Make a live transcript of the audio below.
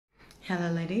Hello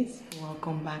ladies,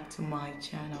 welcome back to my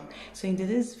channel. So in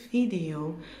today's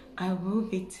video I will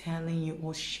be telling you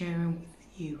or sharing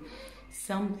with you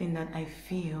something that I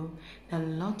feel that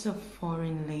lots of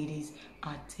foreign ladies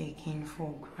are taking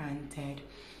for granted.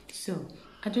 So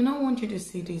I do not want you to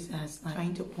see this as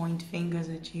trying to point fingers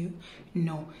at you.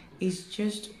 No, it's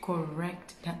just to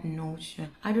correct that notion.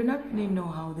 I do not really know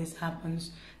how this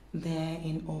happens there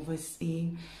in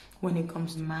overseas when it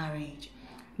comes to marriage,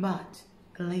 but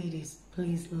ladies,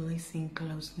 please listen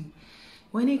closely.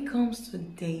 When it comes to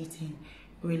dating,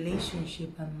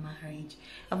 relationship and marriage,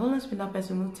 I've always been that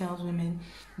person who tells women,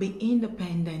 be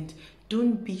independent.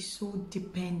 Don't be so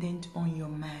dependent on your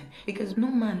man, because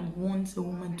no man wants a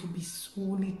woman to be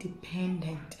solely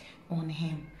dependent on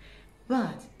him.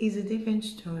 But it's a different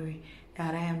story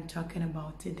that I am talking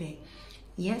about today.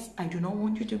 Yes, I do not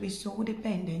want you to be so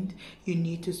dependent. You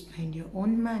need to spend your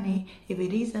own money. If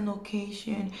it is an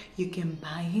occasion, you can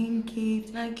buy him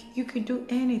gifts. Like, you could do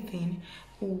anything.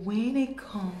 But when it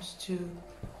comes to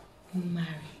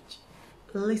marriage,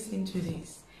 listen to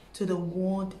this, to the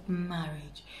word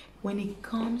marriage. When it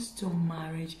comes to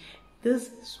marriage,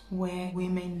 this is where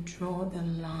women draw the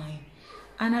line.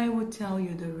 And I will tell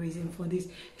you the reason for this.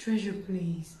 Treasure,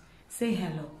 please, say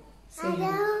hello. Say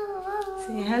hello.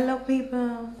 Say hello,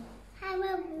 people.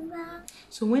 Hello, people.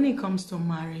 So when it comes to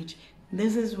marriage,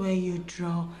 this is where you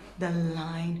draw the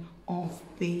line of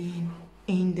being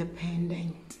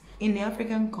independent. In the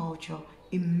African culture,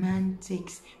 a man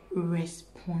takes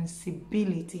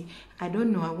responsibility. I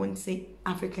don't know, I won't say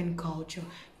African culture.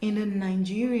 In the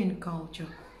Nigerian culture,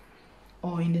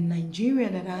 or in the Nigeria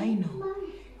that I know,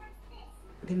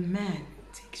 the man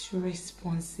takes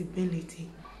responsibility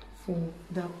for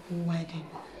the wedding.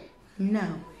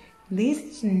 Now, this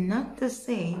is not to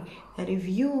say that if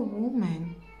you're a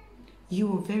woman,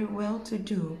 you are very well to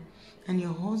do, and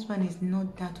your husband is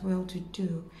not that well to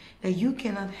do, that you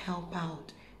cannot help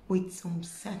out with some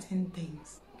certain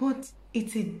things. But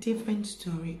it's a different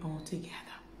story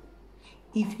altogether.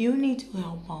 If you need to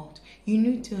help out, you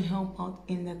need to help out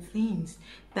in the things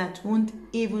that won't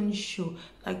even show.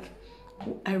 Like,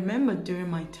 I remember during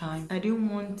my time, I didn't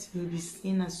want to be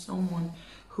seen as someone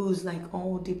who's like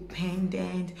all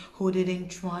dependent, who didn't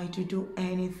try to do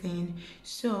anything.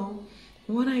 So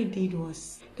what I did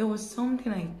was, there was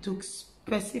something I took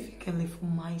specifically for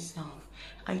myself.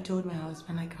 I told my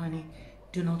husband, like, honey,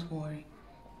 do not worry.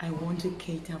 I want to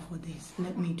cater for this.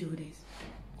 Let me do this.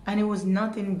 And it was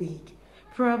nothing big.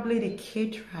 Probably the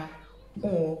caterer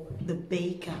or the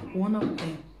baker, one of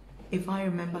them, if I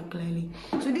remember clearly.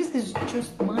 So this is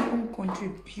just my own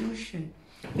contribution,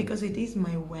 because it is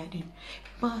my wedding.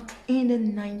 But in the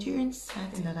Nigerian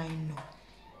setting that I know,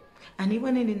 and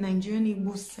even in the Nigerian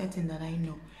Igbo setting that I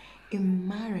know, a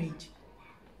marriage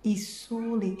is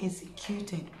solely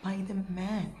executed by the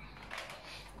man.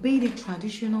 Be it the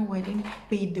traditional wedding,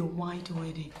 be it the white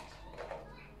wedding,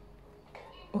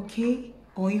 okay,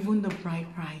 or even the bride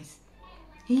price.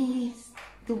 He is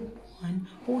the one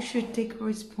who should take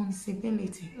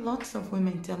responsibility. Lots of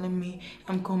women telling me,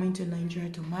 I'm coming to Nigeria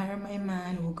to marry my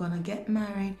man, we're gonna get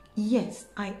married. Yes,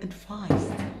 I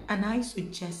advised and I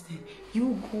suggested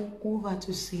you go over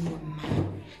to see your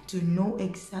man to know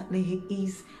exactly he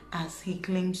is as he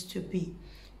claims to be.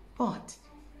 But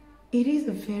it is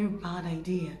a very bad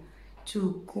idea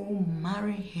to go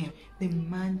marry him. The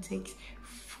man takes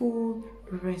full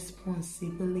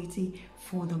responsibility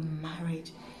for the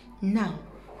marriage. Now,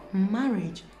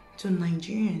 marriage to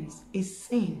Nigerians is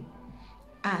seen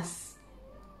as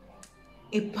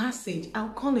a passage. I'll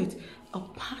call it a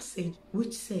passage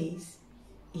which says,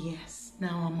 yes,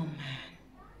 now I'm a man.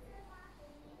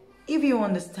 If you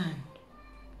understand,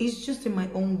 it's just in my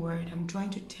own word. I'm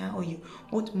trying to tell you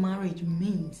what marriage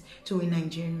means to a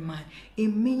Nigerian man. It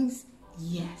means,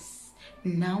 yes,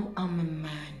 now I'm a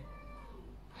man.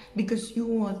 Because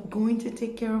you are going to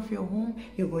take care of your home,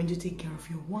 you're going to take care of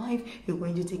your wife, you're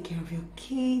going to take care of your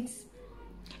kids.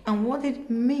 And what it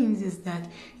means is that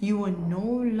you are no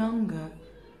longer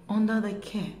under the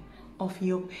care of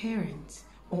your parents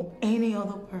or any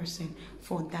other person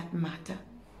for that matter.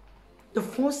 The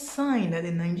first sign that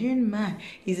a Nigerian man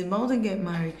is about to get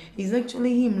married is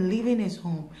actually him leaving his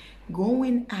home,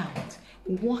 going out,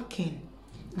 working,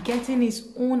 getting his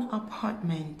own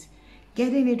apartment,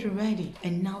 getting it ready,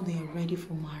 and now they are ready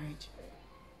for marriage.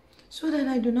 So that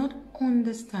I do not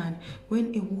understand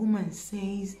when a woman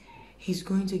says he's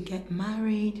going to get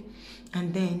married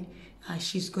and then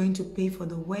she's going to pay for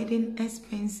the wedding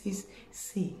expenses.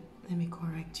 See, let me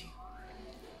correct you.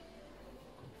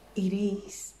 It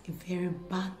is a very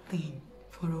bad thing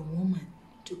for a woman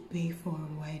to pay for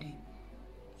a wedding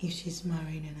if she's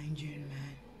marrying a Nigerian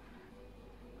man.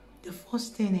 The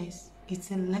first thing is,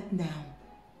 it's a letdown.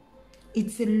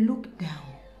 It's a look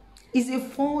down. It's a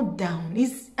fall down.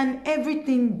 It's an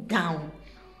everything down.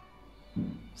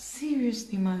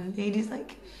 Seriously, my ladies,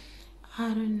 like, I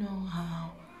don't know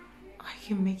how I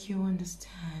can make you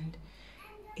understand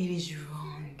it is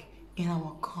wrong in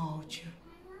our culture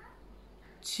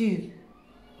to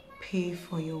pay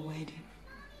for your wedding.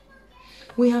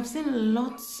 We have seen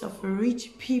lots of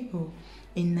rich people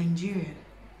in Nigeria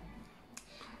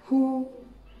who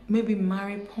maybe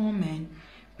marry poor men,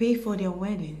 pay for their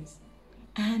weddings,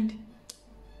 and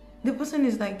the person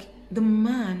is like, the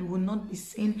man will not be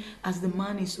seen as the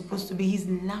man is supposed to be. He's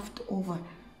laughed over.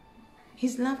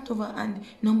 He's laughed over. And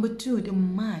number two, the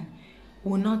man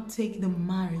will not take the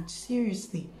marriage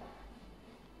seriously.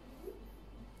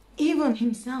 Even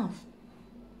himself,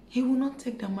 he will not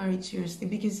take the marriage seriously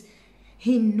because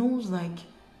he knows like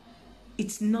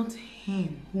it's not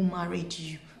him who married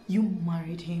you. You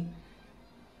married him.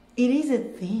 It is a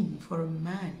thing for a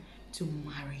man to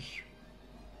marry you.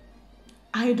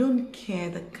 I don't care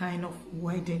the kind of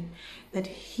wedding that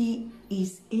he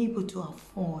is able to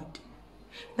afford.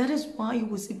 That is why you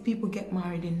will see people get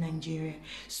married in Nigeria.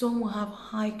 Some will have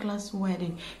high-class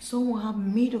wedding. Some will have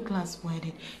middle-class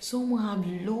wedding. Some will have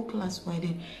low-class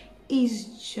wedding.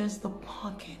 It's just the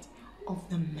pocket of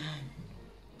the man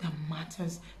that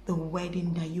matters, the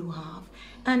wedding that you have.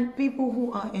 And people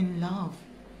who are in love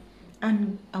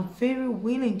and are very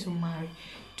willing to marry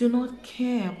do not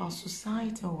care about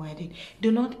societal wedding,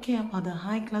 do not care about the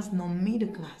high class nor middle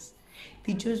class.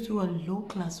 They just do a low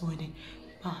class wedding.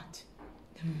 But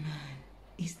the man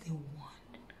is the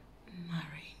one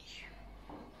marrying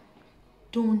you.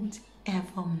 Don't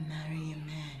ever marry a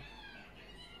man.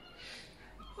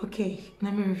 Okay,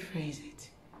 let me rephrase it.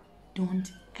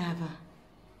 Don't ever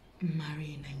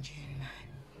marry a Nigerian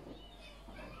man.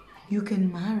 You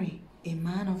can marry a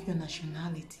man of your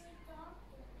nationality.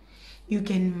 You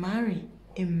can marry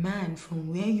a man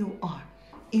from where you are.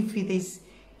 If it is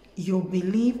your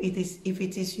belief, if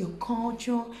it is your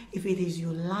culture, if it is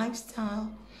your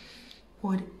lifestyle,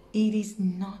 but it is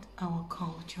not our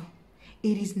culture.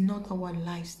 It is not our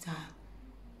lifestyle.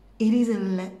 It is a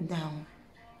letdown.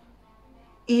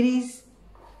 It is,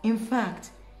 in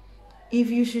fact, if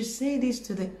you should say this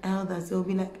to the elders, they'll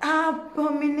be like,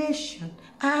 abomination.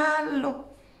 Hello.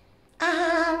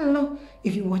 Hello.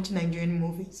 If you watch Nigerian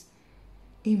movies,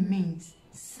 it means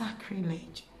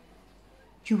sacrilege.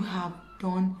 You have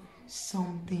done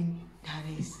something that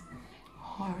is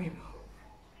horrible.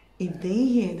 If they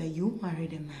hear that you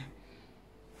married a man,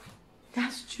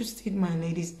 that's just it, my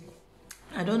ladies.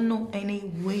 I don't know any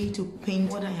way to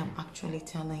paint what I am actually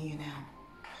telling you now.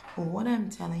 But what I'm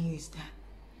telling you is that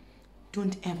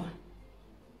don't ever,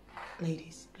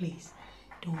 ladies, please,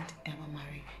 don't ever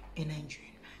marry a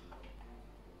Nigerian man.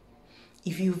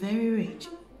 If you're very rich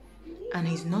and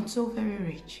he's not so very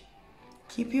rich,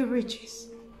 keep your riches.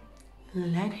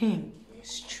 Let him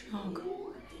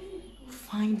struggle,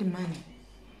 find money,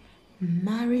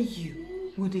 marry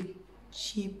you with the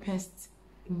cheapest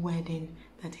wedding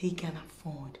that he can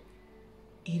afford.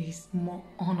 It is more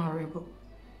honorable.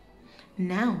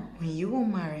 Now, when you are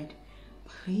married,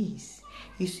 please,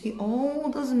 you see all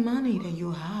those money that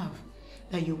you have,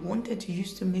 that you wanted to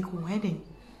use to make a wedding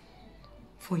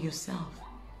for yourself,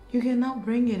 you can now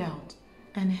bring it out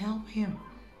and help him.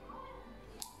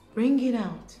 Bring it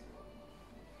out.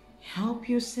 Help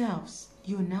yourselves.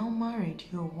 You're now married.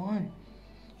 You're one.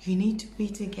 You need to be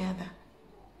together.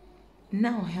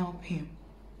 Now help him.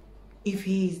 If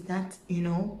he is that,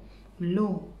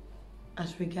 low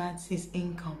as regards his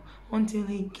income, until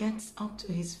he gets up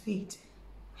to his feet,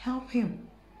 help him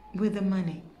with the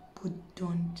money. But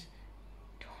don't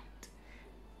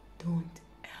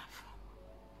ever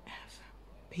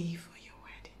pay for your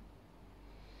wedding.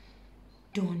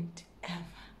 Don't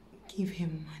ever give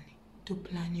him money to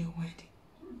plan your wedding.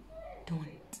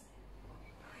 Don't.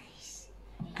 Please.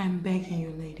 I'm begging you,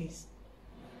 ladies.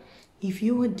 If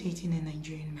you are dating a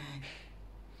Nigerian man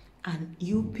and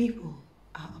you people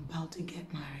are about to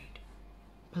get married,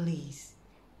 please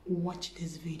watch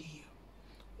this video.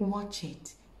 Watch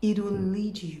it. It will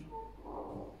lead you.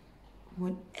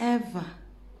 Whatever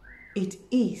it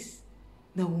is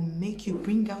that will make you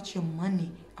bring out your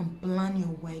money and plan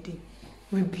your wedding,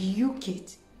 rebuke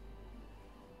it.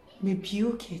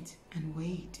 Rebuke it and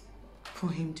wait for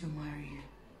him to marry you.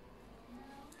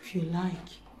 If you like,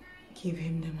 give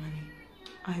him the money.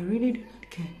 I really do not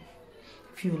care.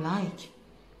 If you like,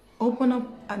 open up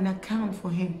an account for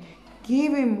him.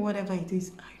 Give him whatever it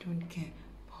is. I don't care.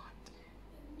 But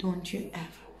don't you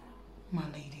ever, my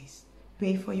ladies,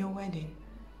 pay for your wedding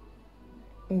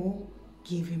or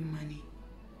give him money.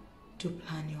 to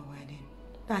plan your wedding.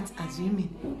 That's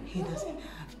assuming he doesn't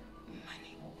have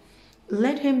money.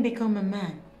 Let him become a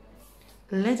man.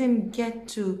 Let him get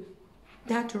to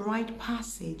that right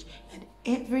passage that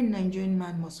every Nigerian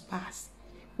man must pass,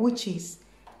 which is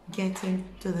getting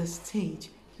to the stage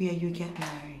where you get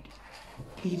married.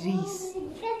 It is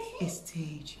a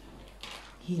stage.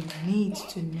 He needs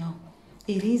to know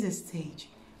it is a stage,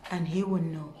 and he will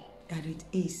know that it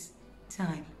is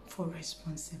time for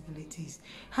responsibilities.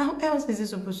 How else is he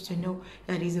supposed to know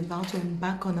that he's about to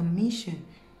embark on a mission?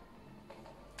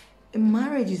 A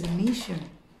marriage is a mission.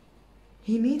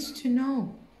 He needs to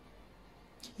know.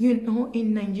 You know,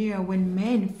 in Nigeria, when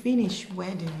men finish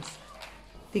weddings,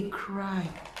 they cry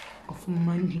of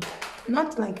money.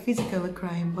 Not like physically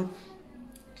crying, but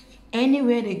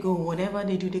anywhere they go, whatever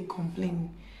they do, they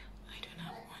complain. I don't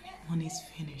have money. Money's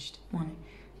finished. Money.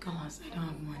 Colabs, I don't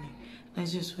have money.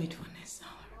 Let's just wait for next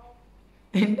salary.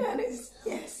 And that is,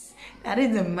 yes, that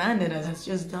is a man that has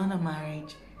just done a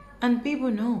marriage. And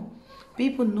people know.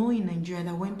 People know in Nigeria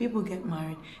that when people get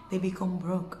married, they become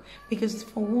broke. Because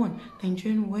for one,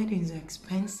 Nigerian weddings are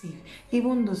expensive.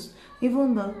 Even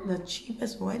the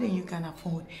cheapest wedding you can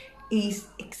afford is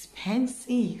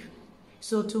expensive.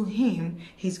 So to him,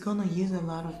 he's gonna use a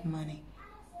lot of money.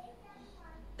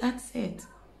 That's it.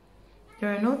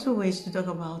 There are no two ways to talk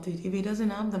about it. If he doesn't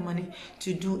have the money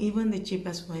to do even the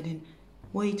cheapest wedding,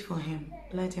 wait for him.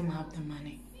 Let him have the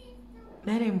money.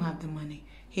 Let him have the money.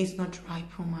 He's not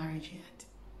ripe for marriage yet.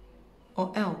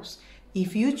 Or else,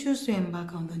 if you choose to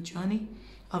embark on the journey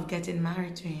of getting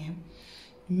married to him,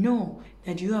 know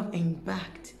that you have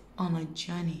embarked on a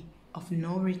journey of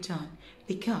no return,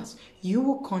 because you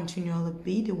will continually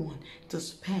be the one to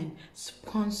spend,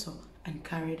 sponsor, and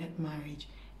carry that marriage.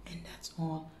 And that's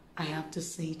all I have to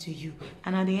say to you.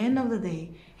 And at the end of the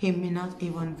day, he may not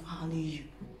even value you,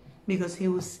 because he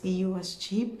will see you as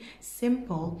cheap,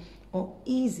 simple, or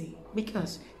easy,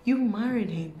 because you married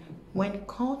him when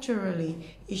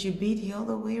culturally it should be the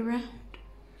other way around.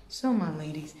 So my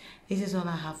ladies, this is all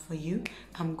I have for you.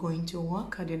 I'm going to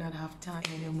work. I do not have time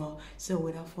anymore. So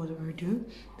without further ado,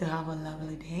 do have a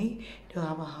lovely day. Do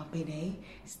have a happy day.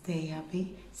 Stay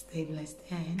happy, stay blessed,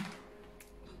 and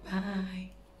bye-bye.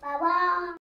 Bye-bye.